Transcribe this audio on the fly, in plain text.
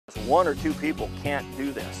one or two people can't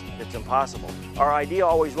do this. It's impossible. Our idea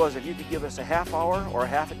always was, if you could give us a half hour or a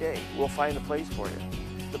half a day, we'll find a place for you.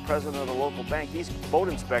 The president of the local bank, he's boat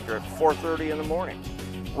inspector at 4:30 in the morning,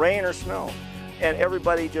 rain or snow. And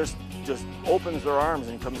everybody just opens their arms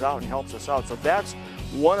and comes out and helps us out. So that's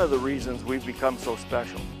one of the reasons we've become so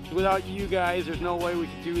special. Without you guys, there's no way we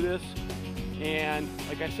could do this. And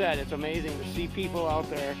like I said, it's amazing to see people out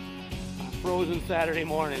there on a frozen Saturday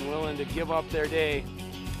morning willing to give up their day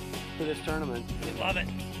for this tournament. We love it.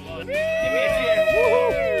 Love it. Give me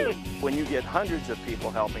a cheer. When you get hundreds of people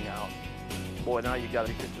helping out, boy, now you got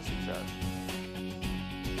a good success.